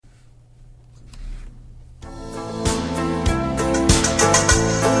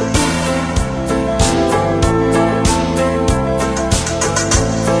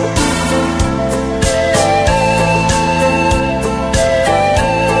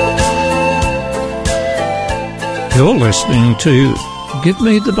You're listening to Give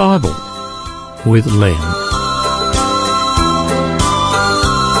Me the Bible with Len.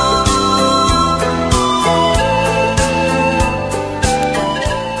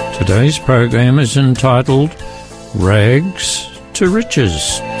 Today's program is entitled Rags to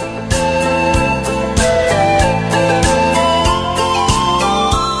Riches.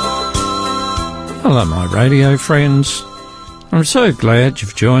 Hello, my radio friends. I'm so glad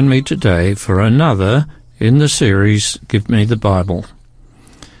you've joined me today for another in the series Give Me the Bible.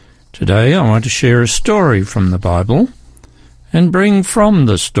 Today I want to share a story from the Bible and bring from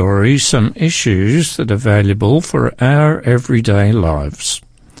the story some issues that are valuable for our everyday lives.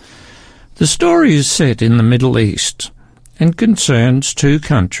 The story is set in the Middle East and concerns two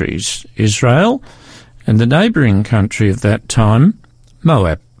countries, Israel and the neighbouring country of that time,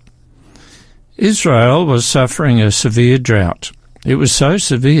 Moab. Israel was suffering a severe drought. It was so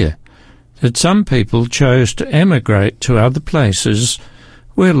severe that some people chose to emigrate to other places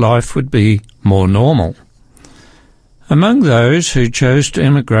where life would be more normal. Among those who chose to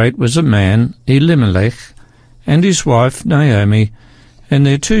emigrate was a man, Elimelech, and his wife, Naomi, and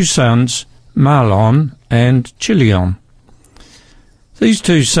their two sons, Mahlon and Chilion. These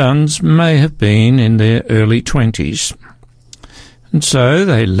two sons may have been in their early 20s. And so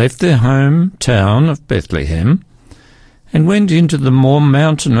they left their hometown of Bethlehem and went into the more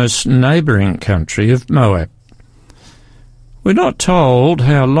mountainous neighbouring country of Moab. We're not told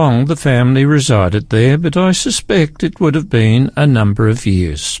how long the family resided there, but I suspect it would have been a number of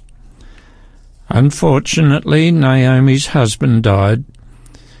years. Unfortunately, Naomi's husband died,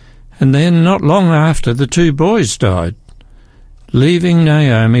 and then not long after the two boys died, leaving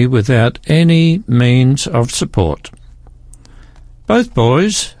Naomi without any means of support. Both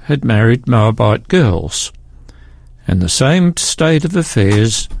boys had married Moabite girls, and the same state of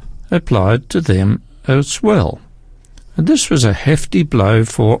affairs applied to them as well. And this was a hefty blow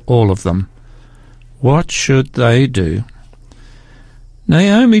for all of them. What should they do?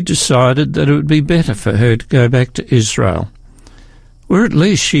 Naomi decided that it would be better for her to go back to Israel, where at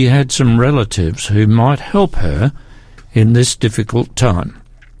least she had some relatives who might help her in this difficult time.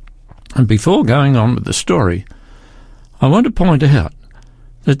 And before going on with the story, I want to point out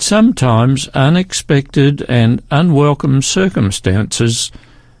that sometimes unexpected and unwelcome circumstances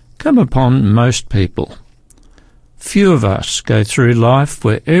come upon most people. Few of us go through life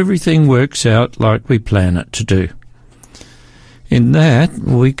where everything works out like we plan it to do. In that,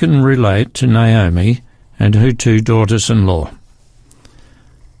 we can relate to Naomi and her two daughters-in-law.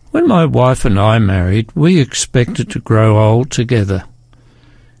 When my wife and I married, we expected to grow old together,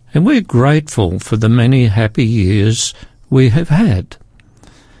 and we're grateful for the many happy years we have had.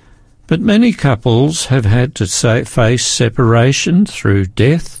 But many couples have had to face separation through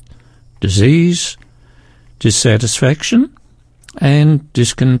death, disease, dissatisfaction, and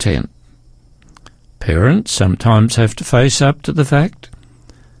discontent. Parents sometimes have to face up to the fact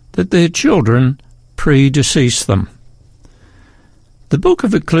that their children predecease them. The book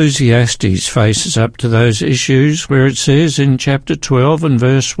of Ecclesiastes faces up to those issues where it says in chapter 12 and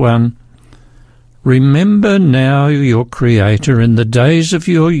verse 1, "Remember now your Creator in the days of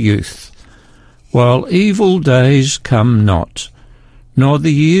your youth, while evil days come not, nor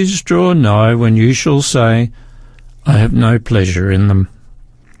the years draw nigh when you shall say, I have no pleasure in them."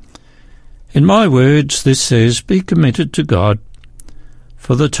 In my words, this says, be committed to God,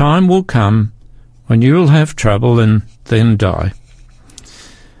 for the time will come when you will have trouble and then die.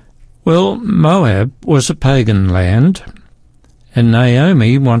 Well, Moab was a pagan land, and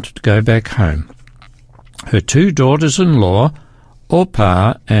Naomi wanted to go back home. Her two daughters-in-law,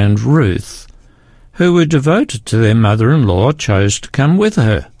 Orpah and Ruth, who were devoted to their mother-in-law, chose to come with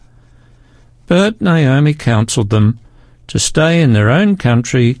her. But Naomi counselled them to stay in their own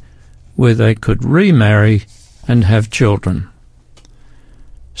country where they could remarry and have children.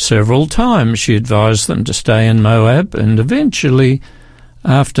 Several times she advised them to stay in Moab, and eventually,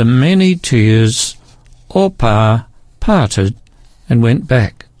 after many tears, Orpah parted and went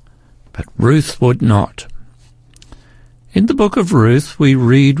back, but Ruth would not. In the book of Ruth, we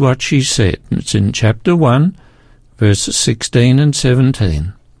read what she said. It's in chapter 1, verses 16 and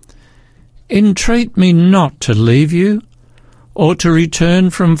 17. "Entreat me not to leave you, or to return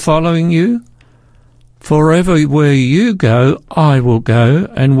from following you. For where you go, I will go,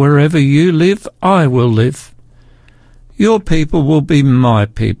 and wherever you live, I will live. Your people will be my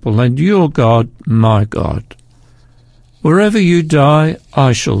people, and your God my God. Wherever you die,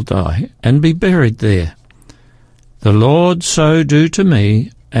 I shall die, and be buried there. The Lord so do to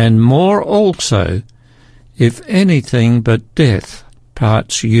me, and more also, if anything but death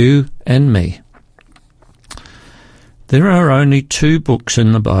parts you and me." There are only 2 books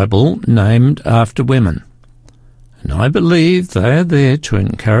in the Bible named after women, and I believe they are there to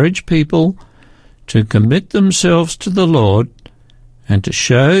encourage people to commit themselves to the Lord and to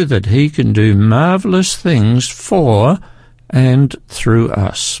show that He can do marvellous things for and through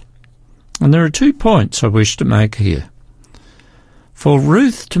us. And there are 2 points I wish to make here. For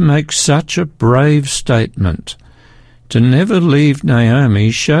Ruth to make such a brave statement, to never leave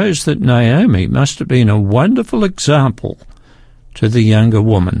Naomi, shows that Naomi must have been a wonderful example to the younger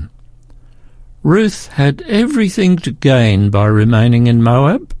woman. Ruth had everything to gain by remaining in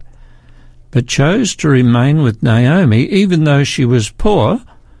Moab, but chose to remain with Naomi even though she was poor,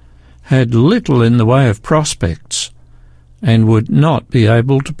 had little in the way of prospects, and would not be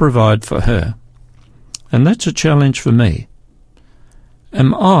able to provide for her. And that's a challenge for me.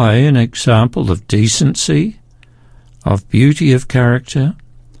 Am I an example of decency, of beauty of character,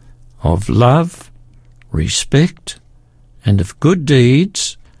 of love, respect, and of good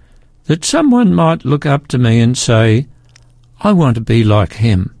deeds, that someone might look up to me and say, I want to be like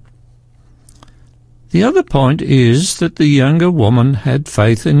him? The other point is that the younger woman had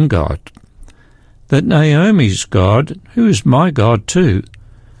faith in God, that Naomi's God, who is my God too,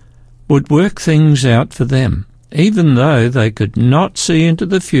 would work things out for them, even though they could not see into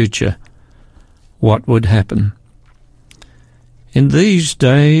the future what would happen. In these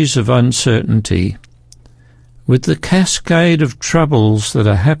days of uncertainty, with the cascade of troubles that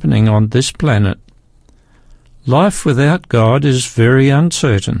are happening on this planet, life without God is very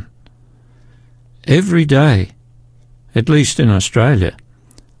uncertain. Every day, at least in Australia,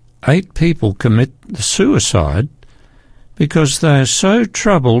 8 people commit suicide because they are so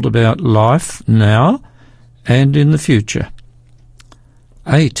troubled about life now and in the future.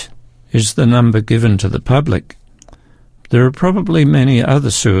 8 is the number given to the public. There are probably many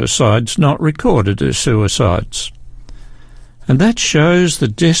other suicides not recorded as suicides. And that shows the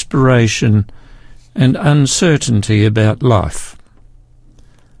desperation and uncertainty about life.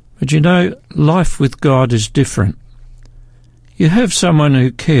 But you know, life with God is different. You have someone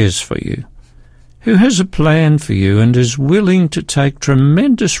who cares for you, who has a plan for you and is willing to take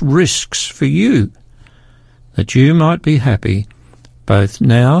tremendous risks for you, that you might be happy both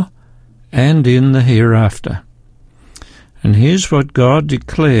now and in the hereafter. And here's what God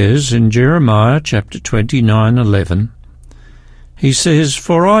declares in Jeremiah chapter 29:11. He says,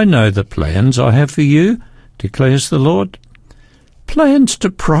 For I know the plans I have for you, declares the Lord, plans to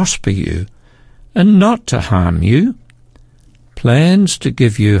prosper you and not to harm you, plans to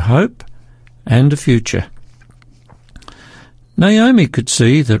give you hope and a future. Naomi could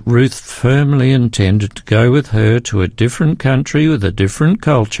see that Ruth firmly intended to go with her to a different country with a different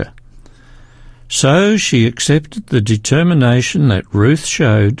culture. So she accepted the determination that Ruth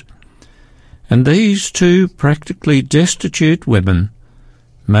showed, and these 2 practically destitute women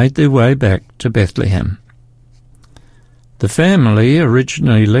made their way back to Bethlehem. The family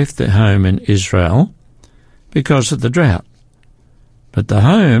originally left their home in Israel because of the drought, but the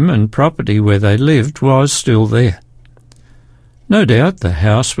home and property where they lived was still there. No doubt the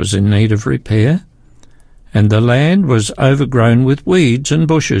house was in need of repair, and the land was overgrown with weeds and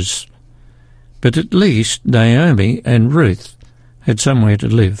bushes, but at least Naomi and Ruth had somewhere to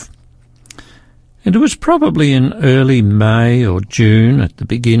live. And it was probably in early May or June at the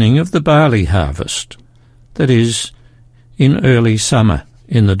beginning of the barley harvest, that is, in early summer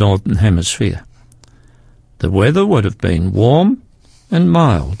in the Northern Hemisphere. The weather would have been warm and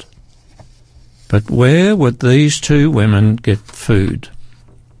mild. But where would these 2 women get food?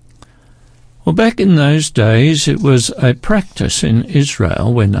 Well, back in those days it was a practice in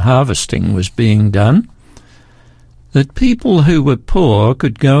Israel when harvesting was being done that people who were poor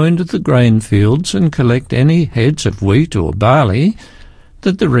could go into the grain fields and collect any heads of wheat or barley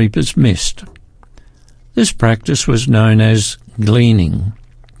that the reapers missed. This practice was known as gleaning.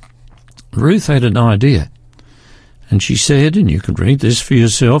 Ruth had an idea, and she said, and you can read this for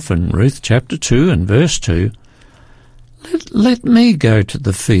yourself in Ruth chapter 2 and verse 2, Let me go to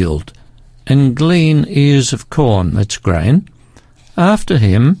the field and glean ears of corn, that's grain, after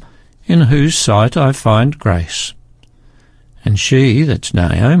him in whose sight I find grace. And she, that's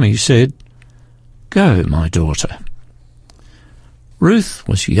Naomi, said, Go, my daughter. Ruth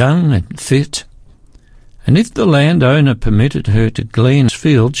was young and fit, and if the landowner permitted her to glean his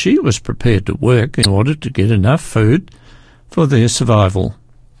field, she was prepared to work in order to get enough food for their survival.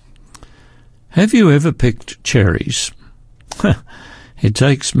 Have you ever picked cherries? It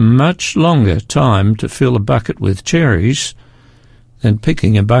takes much longer time to fill a bucket with cherries than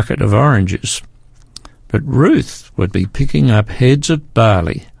picking a bucket of oranges. But Ruth would be picking up heads of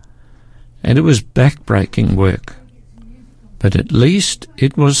barley, and it was back-breaking work. but at least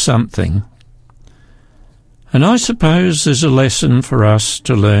it was something. And I suppose there's a lesson for us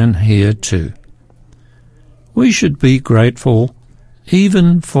to learn here too. We should be grateful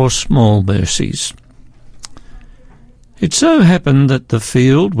even for small mercies. It so happened that the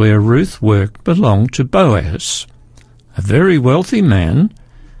field where Ruth worked belonged to Boaz, a very wealthy man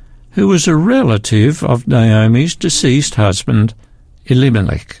who was a relative of Naomi's deceased husband,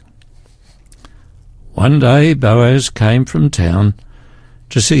 Elimelech. One day Boaz came from town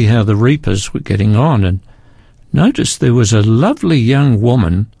to see how the reapers were getting on, and noticed there was a lovely young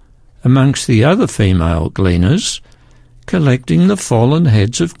woman amongst the other female gleaners collecting the fallen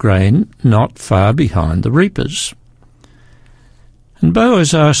heads of grain not far behind the reapers. And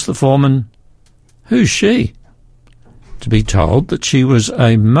Boaz asked the foreman, "Who's she?" To be told that she was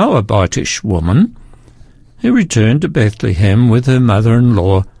a Moabitish woman who returned to Bethlehem with her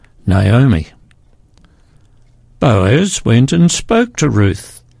mother-in-law Naomi. Boaz went and spoke to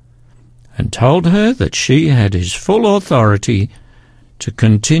Ruth and told her that she had his full authority to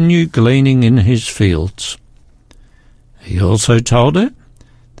continue gleaning in his fields. He also told her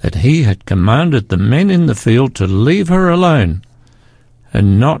that he had commanded the men in the field to leave her alone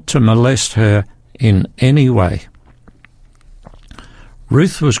and not to molest her in any way.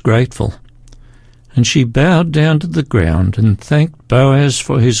 Ruth was grateful, and she bowed down to the ground and thanked Boaz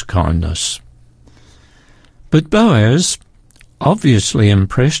for his kindness. But Boaz, obviously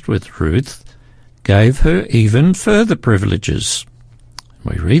impressed with Ruth, gave her even further privileges.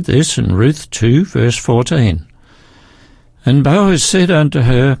 We read this in Ruth 2, verse 14. And Boaz said unto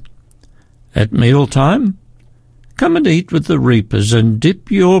her, "At mealtime, come and eat with the reapers, and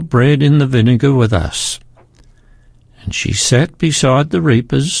dip your bread in the vinegar with us." And she sat beside the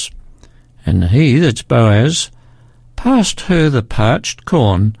reapers, and he, that's Boaz, passed her the parched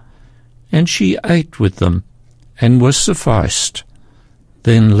corn, and she ate with them, and was sufficed,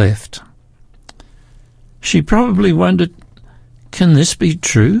 then left. She probably wondered, can this be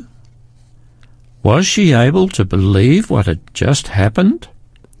true? Was she able to believe what had just happened?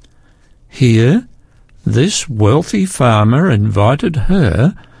 Here, this wealthy farmer invited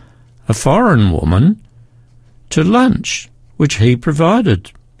her, a foreign woman, to lunch, which he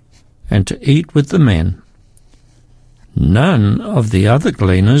provided, and to eat with the men. None of the other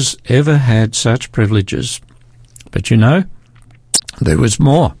gleaners ever had such privileges. But you know, there was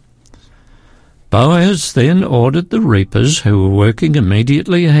more. Boaz then ordered the reapers, who were working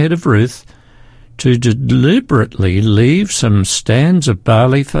immediately ahead of Ruth, to deliberately leave some stands of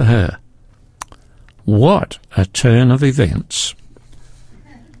barley for her. What a turn of events!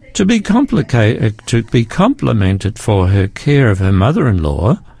 To be complimented for her care of her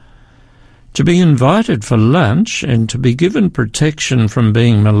mother-in-law, to be invited for lunch, and to be given protection from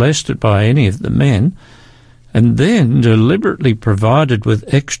being molested by any of the men, and then deliberately provided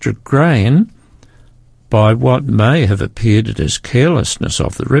with extra grain by what may have appeared as carelessness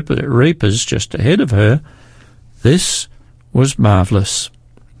of the reapers just ahead of her, this was marvellous.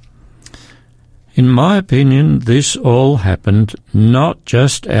 In my opinion, this all happened not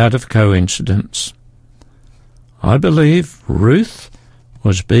just out of coincidence. I believe Ruth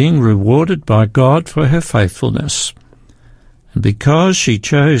was being rewarded by God for her faithfulness, and because she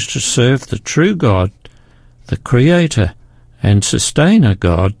chose to serve the true God, the Creator and Sustainer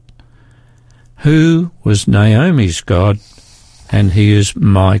God, who was Naomi's God, and he is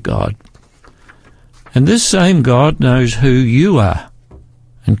my God. And this same God knows who you are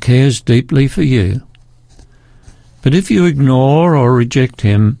and cares deeply for you. But if you ignore or reject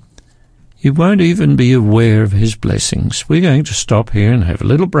him, you won't even be aware of his blessings. We're going to stop here and have a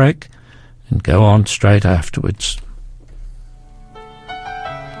little break and go on straight afterwards.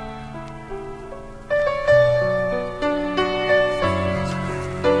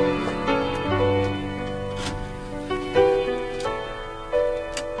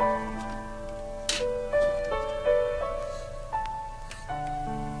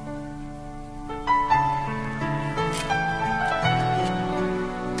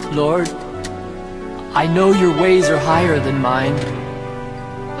 Lord, I know your ways are higher than mine.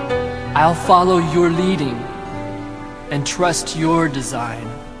 I'll follow your leading and trust your design.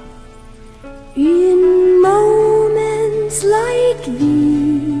 In moments like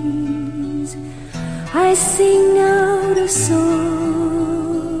these, I sing out a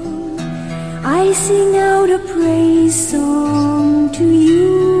song. I sing out a praise song to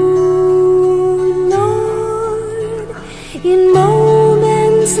you, Lord. In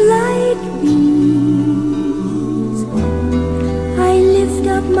moments like these, I lift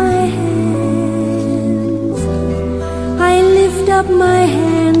up my hands. I lift up my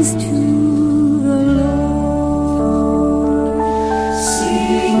hands to the Lord.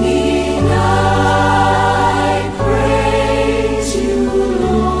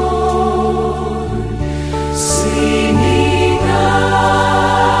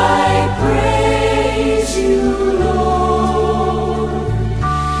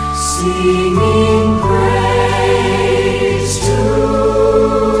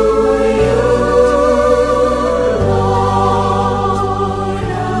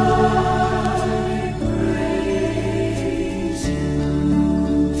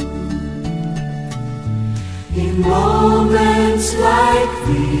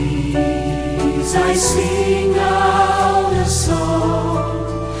 I sing out a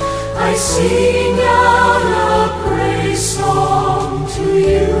song. I sing out a praise song to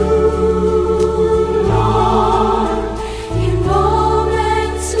you, Lord. In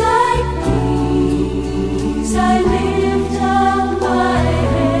moments like these, I lift up my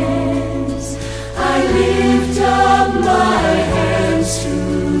hands. I lift up my hands to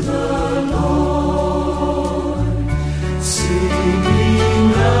the Lord,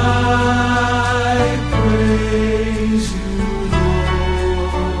 singing I praise you, Lord.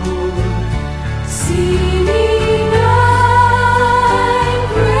 Singing I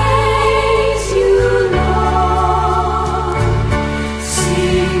praise you, Lord.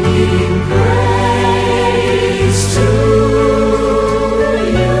 Singing praise to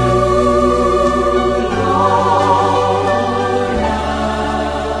you, Lord. I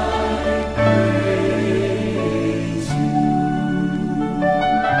praise you.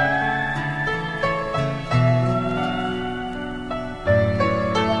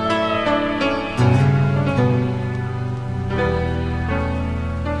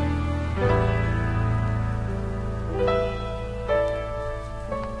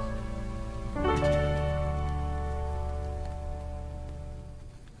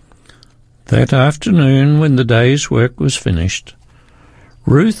 That afternoon, when the day's work was finished,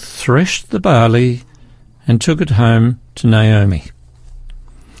 Ruth threshed the barley and took it home to Naomi.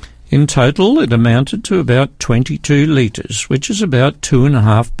 In total, it amounted to about 22 litres, which is about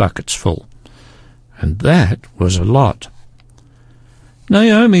 2.5 buckets full. And that was a lot.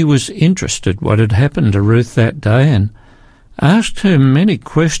 Naomi was interested what had happened to Ruth that day and asked her many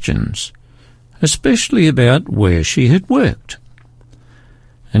questions, especially about where she had worked.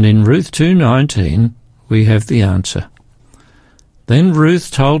 And in Ruth 2:19 we have the answer. Then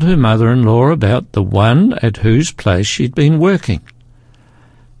Ruth told her mother-in-law about the one at whose place she'd been working.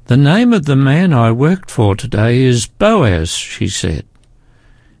 "The name of the man I worked for today is Boaz," she said.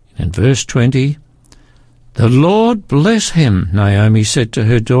 In verse 20, "The Lord bless him," Naomi said to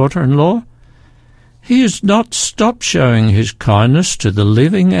her daughter-in-law. "He has not stopped showing his kindness to the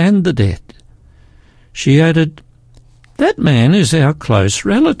living and the dead." She added, "That man is our close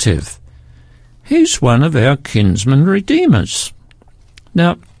relative. He's one of our kinsman redeemers."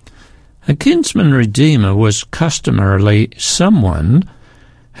 Now, a kinsman redeemer was customarily someone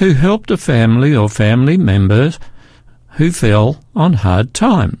who helped a family or family member who fell on hard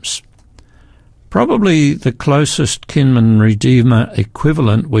times. Probably the closest kinsman redeemer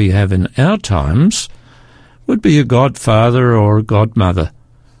equivalent we have in our times would be a godfather or a godmother,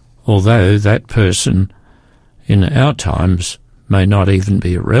 although that person in our times may not even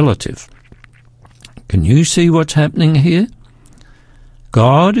be a relative. Can you see what's happening here?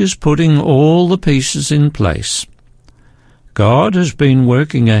 God is putting all the pieces in place. God has been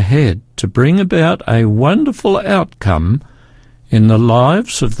working ahead to bring about a wonderful outcome in the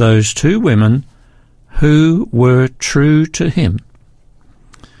lives of those two women who were true to him.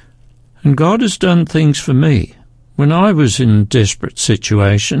 And God has done things for me when I was in desperate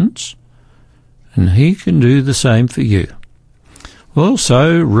situations, and he can do the same for you. Well,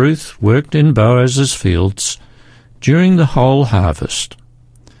 so Ruth worked in Boaz's fields during the whole harvest.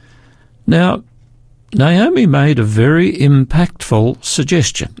 Now, Naomi made a very impactful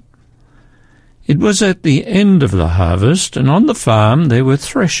suggestion. It was at the end of the harvest, and on the farm there were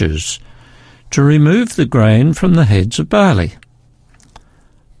threshers to remove the grain from the heads of barley.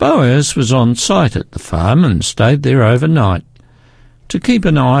 Boaz was on site at the farm and stayed there overnight to keep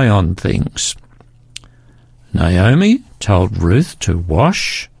an eye on things. Naomi told Ruth to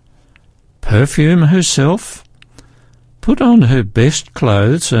wash, perfume herself, put on her best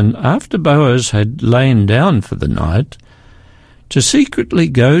clothes, and after Boaz had lain down for the night, to secretly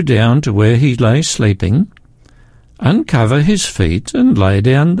go down to where he lay sleeping, uncover his feet and lay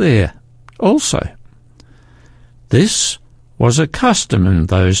down there also. This was a custom in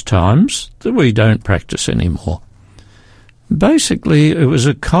those times that we don't practice anymore. Basically, it was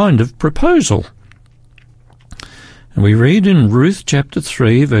a kind of proposal. And we read in Ruth chapter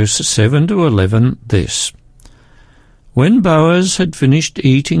 3, verses 7 to 11 this: "When Boaz had finished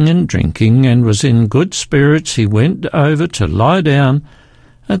eating and drinking and was in good spirits, he went over to lie down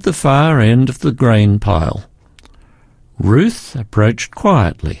at the far end of the grain pile. Ruth approached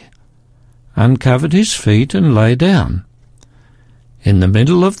quietly, uncovered his feet and lay down. In the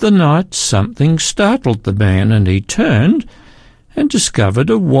middle of the night something startled the man, and he turned and discovered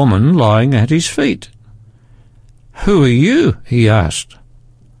a woman lying at his feet. 'Who are you?' he asked.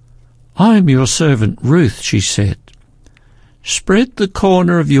 'I am your servant Ruth,' she said. 'Spread the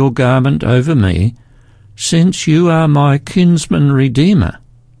corner of your garment over me, since you are my kinsman redeemer.'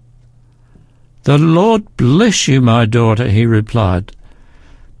 "The Lord bless you, my daughter," he replied.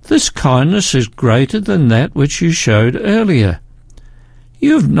 "This kindness is greater than that which you showed earlier.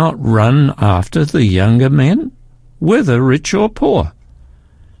 You have not run after the younger men, whether rich or poor.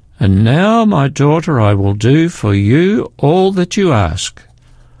 And now, my daughter, I will do for you all that you ask.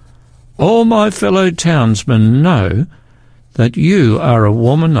 All my fellow townsmen know that you are a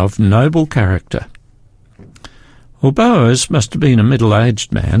woman of noble character." Well, Boaz must have been a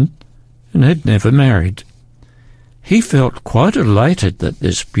middle-aged man and had never married. He felt quite elated that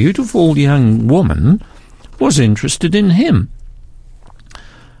this beautiful young woman was interested in him.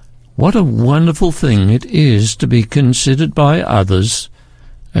 What a wonderful thing it is to be considered by others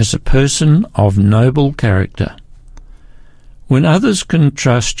as a person of noble character. When others can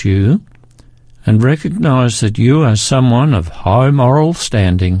trust you and recognise that you are someone of high moral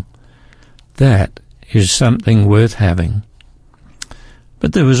standing, that is something worth having.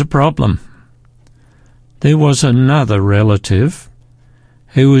 But there was a problem. There was another relative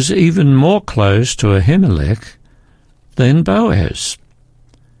who was even more close to Ahimelech than Boaz.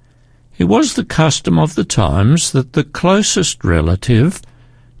 It was the custom of the times that the closest relative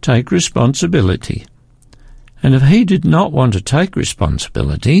take responsibility, and if he did not want to take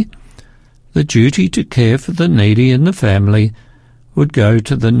responsibility, the duty to care for the needy in the family would go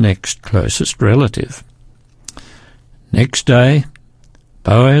to the next closest relative. Next day,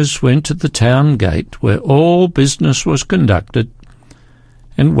 Boaz went to the town gate where all business was conducted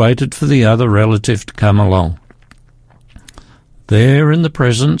and waited for the other relative to come along. There, in the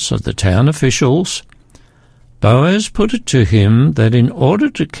presence of the town officials, Boaz put it to him that in order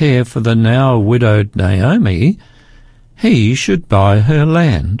to care for the now widowed Naomi, he should buy her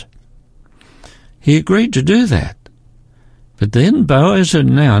land. He agreed to do that, but then Boaz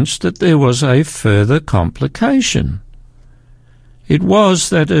announced that there was a further complication. It was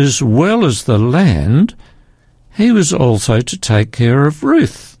that as well as the land, he was also to take care of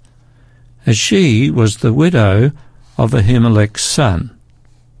Ruth, as she was the widow of Ahimelech's son.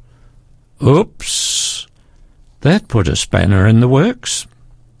 Oops! That put a spanner in the works.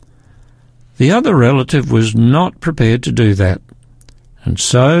 The other relative was not prepared to do that, and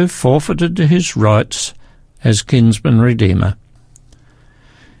so forfeited his rights as kinsman redeemer.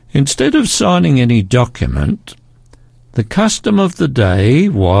 Instead of signing any document, the custom of the day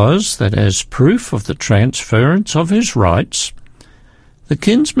was that as proof of the transference of his rights, the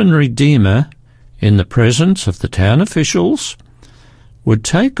kinsman redeemer, in the presence of the town officials, would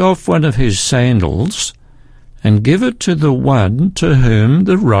take off one of his sandals and give it to the one to whom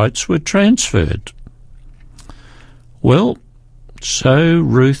the rights were transferred. Well, so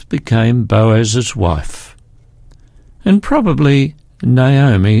Ruth became Boaz's wife, and probably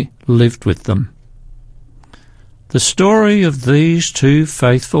Naomi lived with them. The story of these two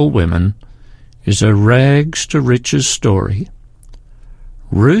faithful women is a rags to riches story.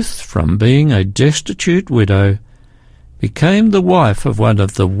 Ruth, from being a destitute widow, became the wife of one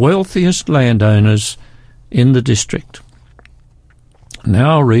of the wealthiest landowners in the district.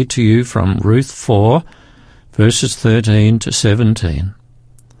 Now I'll read to you from Ruth 4, verses 13 to 17.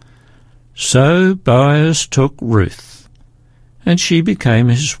 So Boaz took Ruth, and she became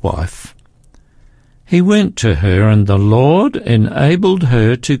his wife. He went to her, and the Lord enabled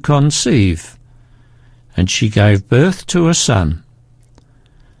her to conceive, and she gave birth to a son.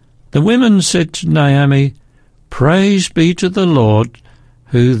 The women said to Naomi, "Praise be to the Lord,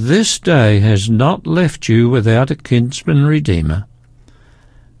 who this day has not left you without a kinsman redeemer.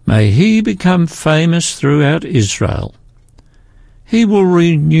 May he become famous throughout Israel. He will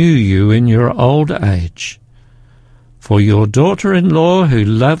renew you in your old age. For your daughter-in-law, who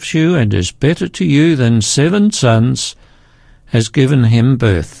loves you and is better to you than 7 sons, has given him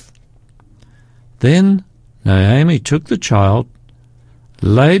birth." Then Naomi took the child,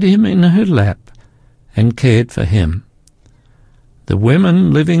 laid him in her lap, and cared for him. The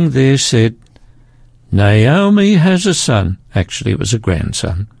women living there said, "Naomi has a son." Actually, it was a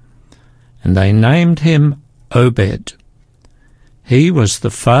grandson. And they named him Obed. He was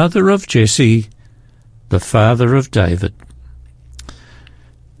the father of Jesse, the father of David.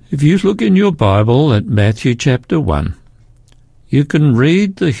 If you look in your Bible at Matthew chapter 1, you can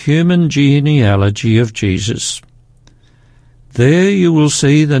read the human genealogy of Jesus. There you will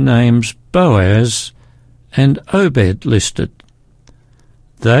see the names Boaz and Obed listed.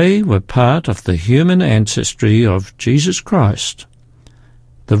 They were part of the human ancestry of Jesus Christ,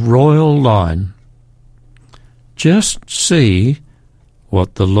 the royal line. Just see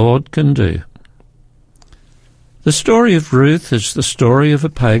what the Lord can do. The story of Ruth is the story of a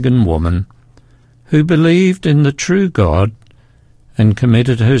pagan woman who believed in the true God and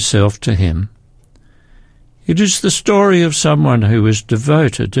committed herself to him. It is the story of someone who was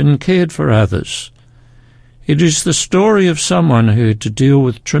devoted and cared for others. It is the story of someone who had to deal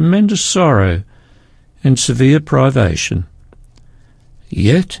with tremendous sorrow and severe privation.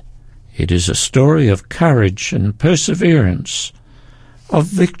 Yet it is a story of courage and perseverance, of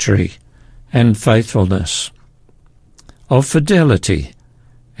victory and faithfulness, of fidelity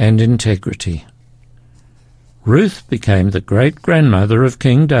and integrity. Ruth became the great-grandmother of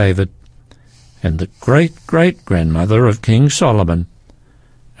King David and the great-great-grandmother of King Solomon,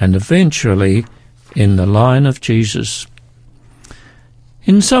 and eventually in the line of Jesus.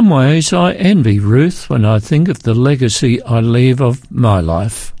 In some ways I envy Ruth when I think of the legacy I leave of my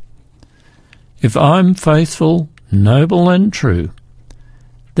life. If I'm faithful, noble and true,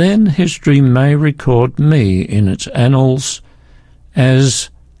 then history may record me in its annals as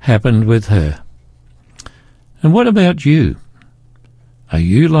happened with her. And what about you? Are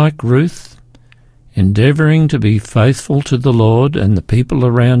you like Ruth, endeavouring to be faithful to the Lord and the people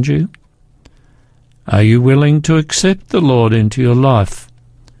around you? Are you willing to accept the Lord into your life?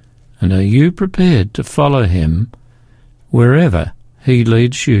 And are you prepared to follow him wherever he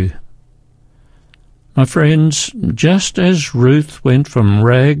leads you? My friends, just as Ruth went from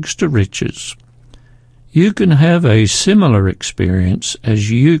rags to riches, you can have a similar experience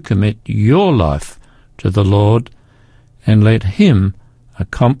as you commit your life to the Lord and let him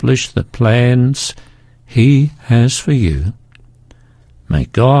accomplish the plans he has for you. May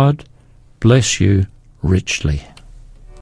God bless you richly.